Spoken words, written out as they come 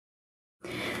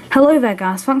Hello there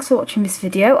guys, thanks for watching this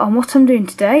video, and what I'm doing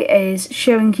today is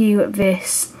showing you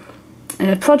this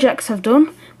project I've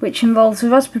done which involves a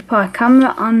Raspberry Pi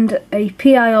camera and a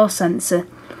PIR sensor.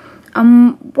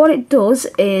 And what it does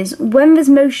is when there's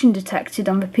motion detected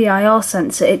on the PIR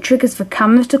sensor, it triggers the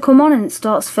camera to come on and it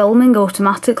starts filming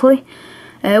automatically.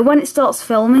 When it starts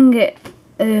filming, it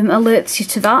alerts you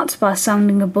to that by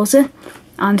sounding a buzzer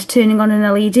and turning on an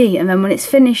LED, and then when it's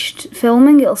finished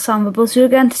filming it'll sound the buzzer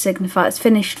again to signify it's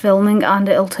finished filming, and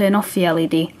it'll turn off the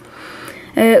LED.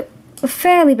 A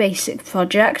fairly basic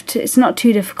project, it's not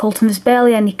too difficult and there's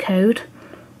barely any code.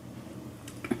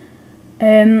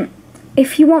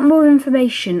 If you want more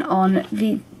information on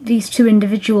these two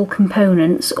individual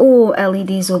components, or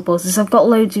LEDs or buzzers, I've got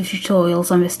loads of tutorials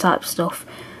on this type of stuff.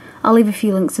 I'll leave a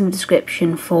few links in the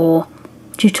description for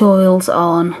tutorials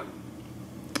on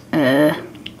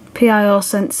PIR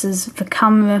sensors, the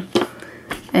camera,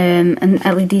 and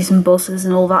LEDs and buzzers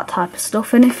and all that type of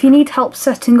stuff. And if you need help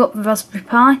setting up the Raspberry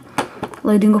Pi,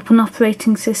 loading up an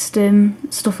operating system,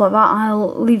 stuff like that,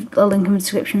 I'll leave a link in the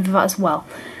description for that as well.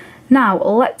 Now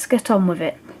let's get on with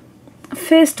it.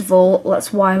 First of all,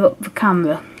 let's wire up the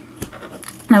camera.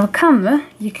 Now a camera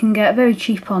you can get very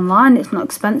cheap online, it's not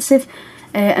expensive,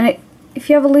 and if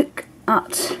you have a look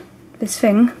at this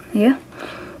thing here,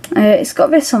 it's got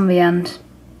this on the end.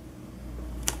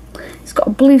 It's got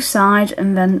a blue side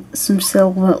and then some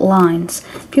silver lines.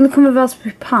 If you look on the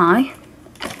Raspberry Pi,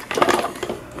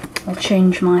 I'll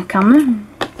change my camera.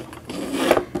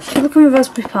 If you look on the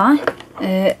Raspberry Pi,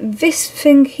 this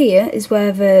thing here is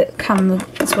where the camera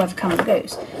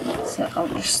goes. So I'll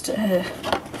just now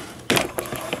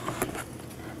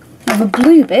the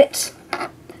blue bit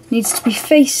needs to be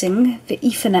facing the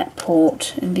Ethernet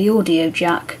port and the audio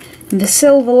jack, and the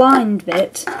silver lined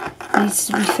bit needs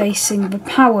to be facing the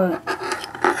power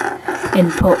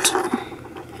input.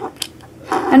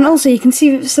 And also you can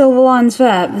see the silver lines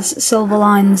there, there's silver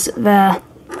lines there,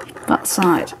 that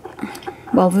side.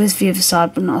 Well, there is the other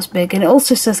side but not as big, and it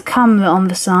also says camera on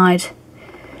the side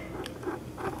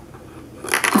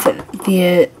that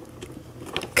the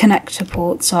connector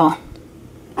ports are.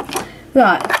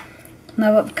 Right,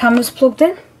 now that the camera's plugged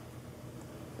in,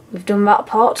 we've done that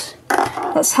part,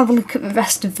 let's have a look at the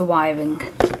rest of the wiring.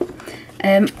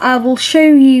 I will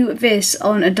show you this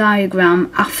on a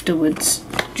diagram afterwards,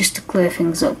 just to clear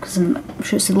things up, because I'm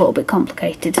sure it's a little bit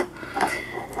complicated.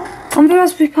 On the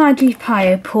Raspberry Pi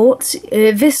GPIO ports,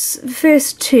 the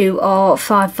first two are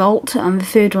 5 volt and the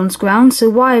third one's ground, so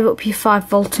wire up your 5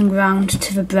 volt and ground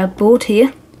to the breadboard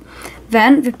here.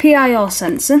 Then the PIR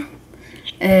sensor,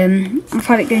 I've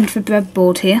had it going to the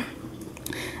breadboard here.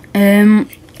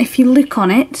 If you look on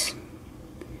it,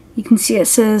 you can see it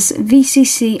says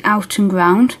VCC out and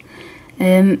ground.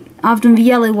 I've done the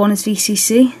yellow one as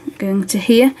VCC, going to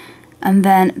here, and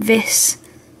then this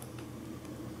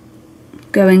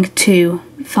going to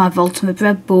 5 volt on the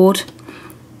breadboard,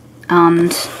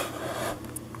 and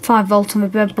 5 volt on the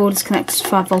breadboard is connected to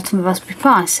 5 volt on the Raspberry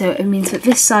Pi, so it means that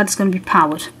this side is going to be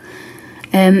powered.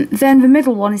 Then the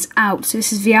middle one is out, so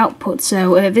this is the output,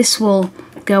 so this will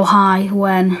go high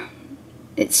when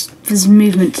there's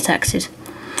movement detected.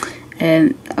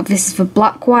 This is the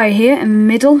black wire here in the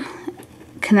middle,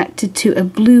 connected to a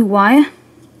blue wire.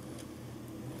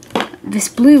 This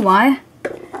blue wire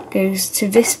goes to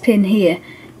this pin here,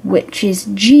 which is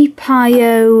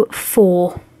GPIO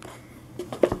 4.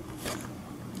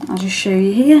 I'll just show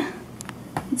you here.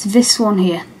 It's this one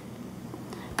here.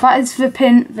 That is the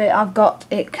pin that I've got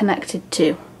it connected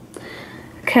to.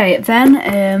 Okay,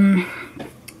 then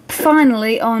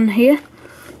finally on here,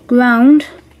 ground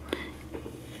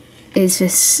is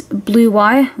this blue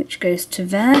wire which goes to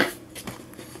there,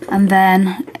 and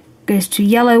then goes to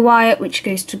yellow wire which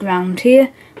goes to ground here,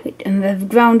 and the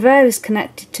ground there is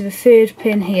connected to the third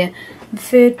pin here. The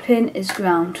third pin is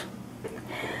ground.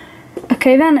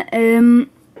 Okay then,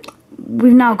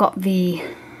 we've now got the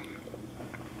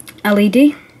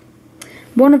LED.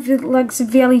 One of the legs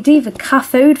of the LED, the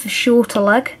cathode, the shorter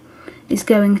leg, is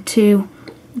going to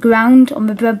ground on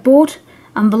the breadboard,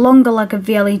 and the longer leg of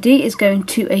the LED is going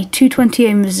to a 220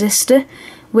 ohm resistor,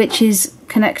 which is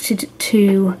connected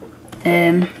to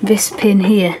this pin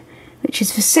here, which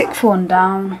is the 6th one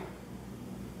down,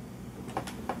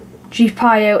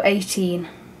 GPIO 18.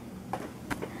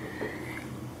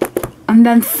 And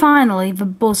then finally the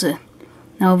buzzer.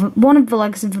 Now one of the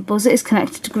legs of the buzzer is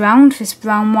connected to ground, this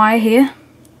brown wire here,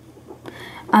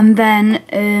 and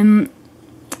then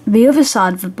the other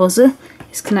side of the buzzer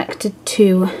is connected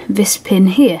to this pin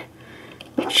here,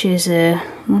 which is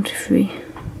 1, 2, 3,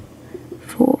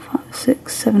 4, 5,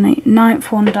 6, 7, 8,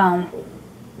 9th one down.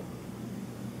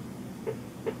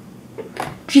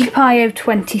 GPIO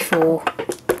 24.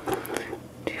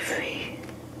 2, 3,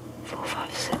 4,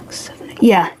 5, 6, 7, 8.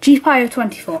 Yeah, GPIO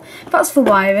 24. That's for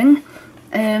wiring.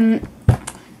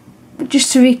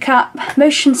 Just to recap,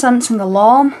 motion sensing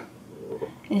alarm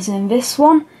is in this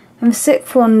one, and the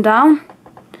 6th one down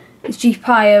is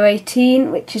GPIO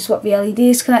 18, which is what the LED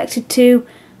is connected to,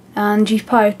 and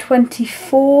GPIO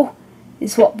 24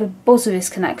 is what the buzzer is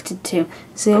connected to.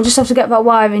 So you'll just have to get that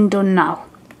wiring done now.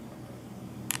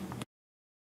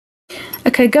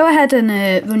 Okay, go ahead and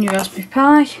run your Raspberry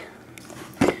Pi,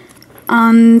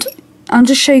 and I'm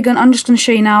just going to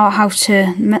show you now how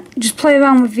to just play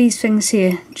around with these things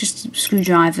here, just a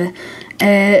screwdriver,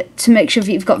 to make sure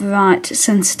that you've got the right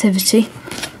sensitivity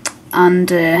and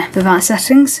the right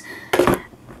settings.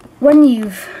 When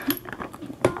you'll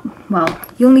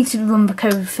need to run the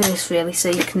code first really, so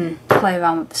you can play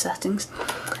around with the settings.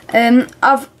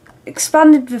 I've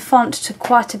expanded the font to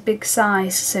quite a big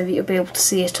size so that you'll be able to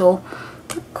see it all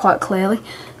quite clearly.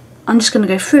 I'm just going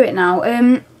to go through it now.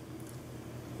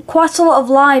 Quite a lot of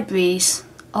libraries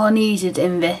are needed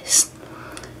in this.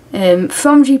 From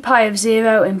GPIO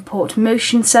 0 import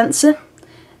motion sensor,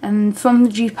 and from the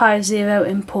GPIO 0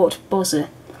 import buzzer.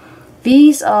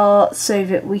 These are so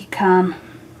that we can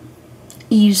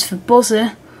use for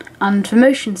buzzer and for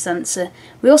motion sensor.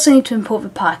 We also need to import the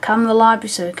Pi camera library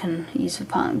so we can use the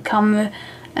Pi camera.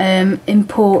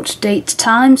 Import date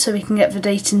time so we can get the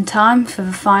date and time for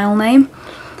the file name.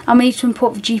 And we need to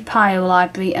import the GPIO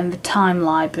library and the time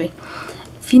library.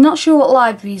 If you're not sure what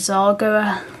libraries are,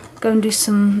 go and do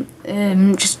some,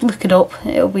 just look it up.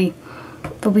 There'll be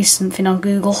something on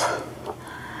Google.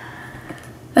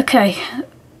 Okay,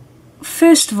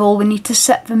 first of all we need to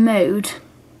set the mode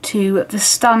to the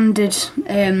standard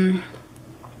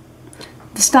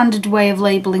way of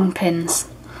labelling pins.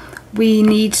 We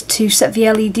need to set the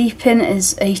LED pin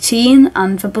as 18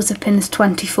 and the buzzer pin as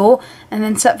 24, and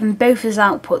then set them both as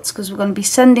outputs because we're going to be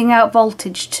sending out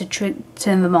voltage to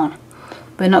turn them on.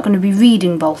 We're not going to be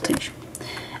reading voltage.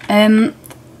 Then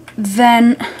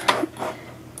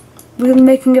we're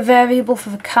making a variable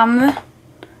for the camera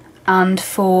and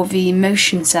for the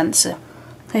motion sensor.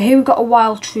 So here we've got a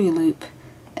while true loop.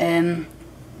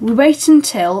 We wait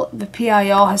until the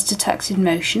PIR has detected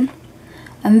motion,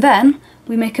 and then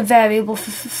we make a variable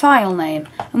for the file name.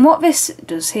 And what this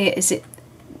does here is it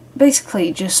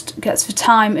basically just gets the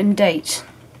time and date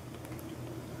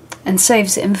and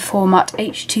saves it in the format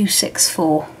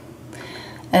H.264.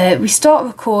 We start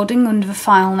recording under the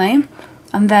file name,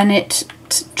 and then it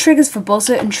triggers the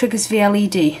buzzer and triggers the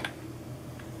LED.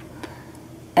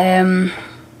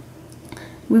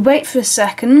 We wait for a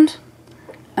second,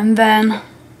 and then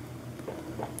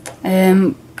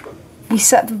we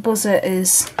set the buzzer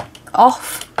as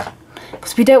off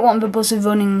because we don't want the buzzer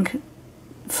running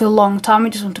for a long time. We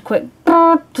just want a quick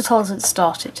to tell us it's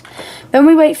started. Then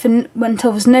we wait for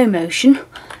until there's no motion,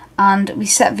 and we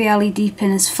set the LED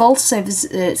pin as false, so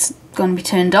it's going to be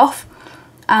turned off.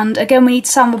 And again, we need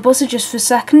to sound the buzzer just for a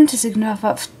second to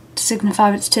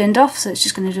signify it's turned off. So it's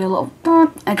just going to do a little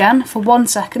again for 1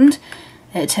 second.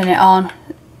 Turn it on.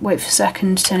 Wait for a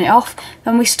second. Turn it off.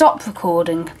 Then we stop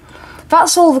recording.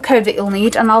 That's all the code that you'll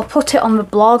need, and I'll put it on the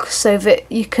blog so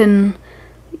that you can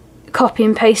copy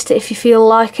and paste it if you feel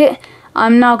like it.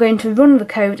 I'm now going to run the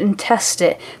code and test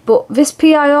it, but this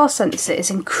PIR sensor is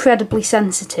incredibly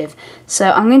sensitive,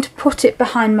 so I'm going to put it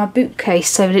behind my bookcase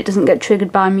so that it doesn't get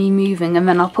triggered by me moving, and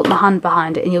then I'll put my hand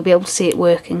behind it and you'll be able to see it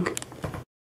working.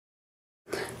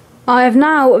 I have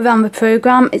now run the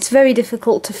program. It's very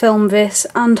difficult to film this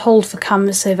and hold the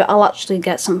camera so that I'll actually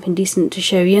get something decent to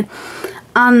show you,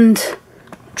 and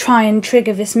try and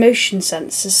trigger this motion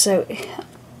sensor. So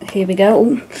here we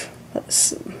go.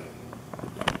 Let's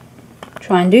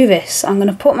try and do this. I'm going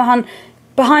to put my hand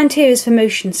behind. Here is the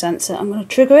motion sensor. I'm going to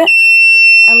trigger it.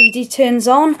 LED turns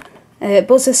on,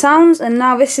 buzzer sounds, and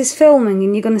now this is filming,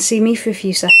 and you're going to see me for a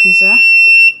few seconds there.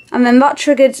 And then that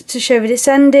triggered to show that it's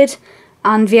ended,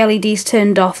 and the LED's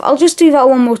turned off. I'll just do that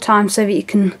one more time so that you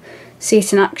can see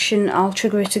it in action. I'll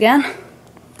trigger it again.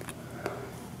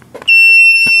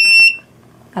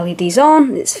 LED's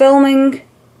on, it's filming.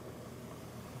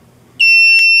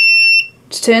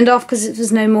 It's turned off because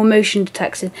there's no more motion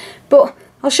detected. But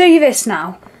I'll show you this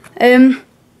now.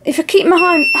 If I keep my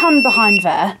hand behind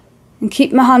there and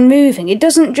keep my hand moving, it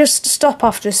doesn't just stop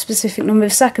after a specific number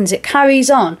of seconds, it carries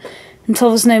on until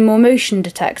there's no more motion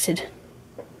detected.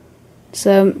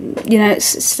 So, you know,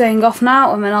 it's staying off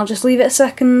now, and then I'll just leave it a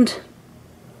second.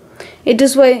 It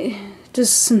does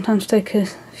sometimes take a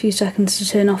few seconds to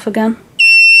turn off again.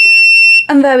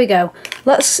 And there we go.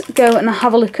 Let's go and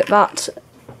have a look at that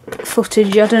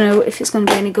footage. I don't know if it's going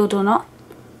to be any good or not.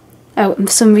 Oh, and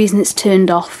for some reason it's turned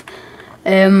off.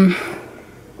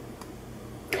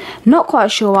 Not quite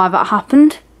sure why that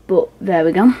happened, but there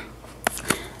we go.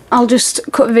 I'll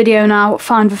just cut the video now,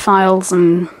 find the files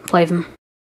and play them.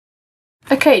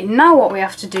 Okay, now what we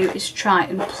have to do is try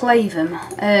and play them.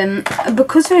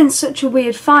 Because they're in such a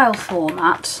weird file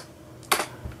format,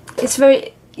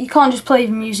 you can't just play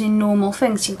them using normal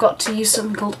things. You've got to use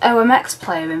something called OMX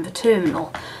Player in the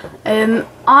terminal.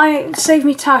 I saved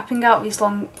me typing out these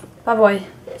long. By the way,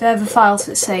 they're the files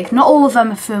that saved. Not all of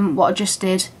them are from what I just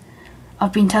did.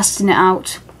 I've been testing it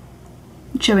out,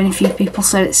 showing a few people,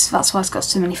 so that's why it's got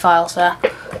so many files there.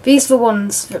 These are the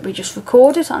ones that we just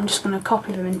recorded. I'm just going to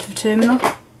copy them into the terminal.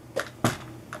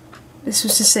 This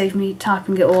was to save me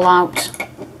typing it all out.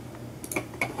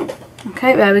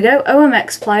 Okay, there we go.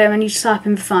 OMX Player, and then you just type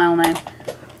in the file name.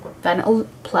 Then it'll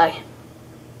play.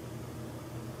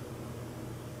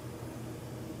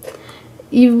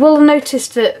 You will have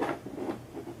noticed that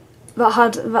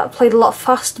that played a lot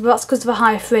faster, but that's because of a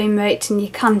higher frame rate, and you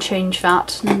can change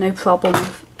that. No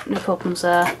problems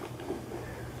there.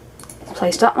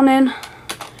 Place that one in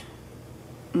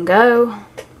and go.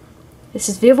 This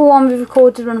is the other one we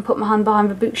recorded when I put my hand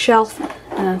behind the bookshelf,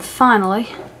 and then finally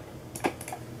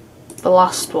the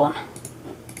last one.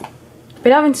 I've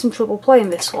been having some trouble playing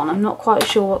this one. I'm not quite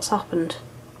sure what's happened.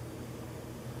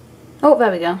 Oh,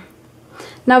 there we go.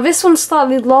 Now this one's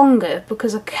slightly longer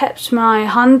because I kept my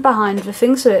hand behind the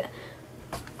thing, so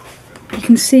you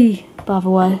can see, by the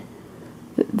way,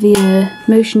 that the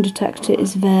motion detector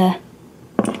is there.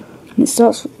 And it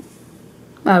starts.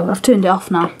 Oh, I've turned it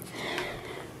off now.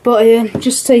 But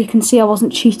just so you can see I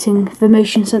wasn't cheating, the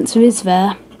motion sensor is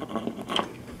there.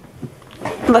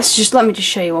 Let me just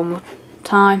show you one more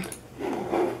time.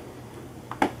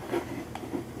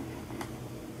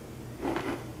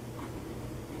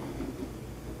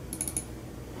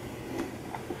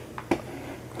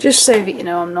 Just so that you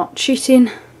know I'm not cheating.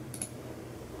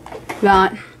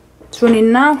 Right, it's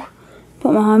running now.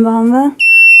 Put my hand behind there.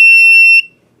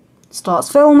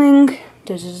 Starts filming,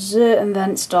 and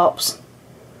then it stops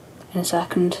in a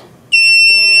second.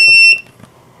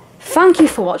 Thank you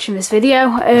for watching this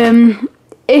video.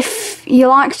 If you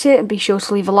liked it, be sure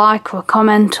to leave a like or a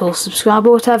comment or subscribe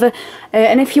or whatever.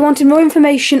 And if you wanted more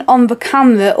information on the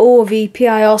camera or the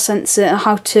PIR sensor and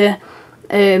how to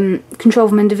control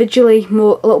them individually, a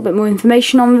little bit more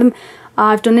information on them,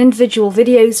 I've done individual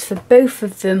videos for both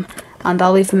of them, and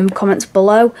I'll leave them in the comments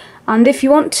below. And if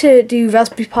you want to do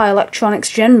Raspberry Pi electronics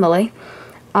generally,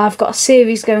 I've got a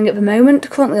series going at the moment,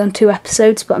 currently on 2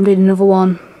 episodes, but I'm doing another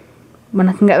one when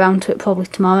I can get around to it, probably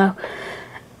tomorrow.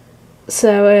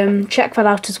 So check that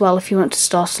out as well if you want to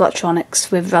start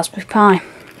electronics with Raspberry Pi.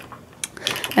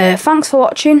 Thanks for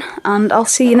watching, and I'll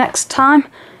see you next time.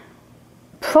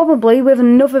 Probably with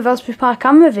another Raspberry Pi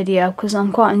camera video, because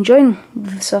I'm quite enjoying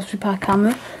this Raspberry Pi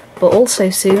camera. But also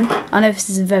soon, I know this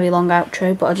is a very long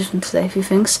outro, but I just want to say a few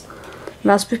things.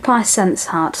 Raspberry Pi Sense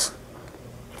hat.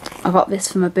 I got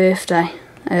this for my birthday.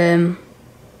 It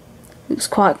was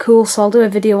quite cool, so I'll do a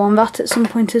video on that at some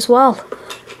point as well.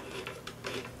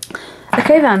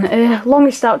 Okay then,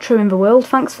 longest outro in the world.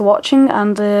 Thanks for watching,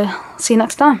 and see you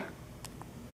next time.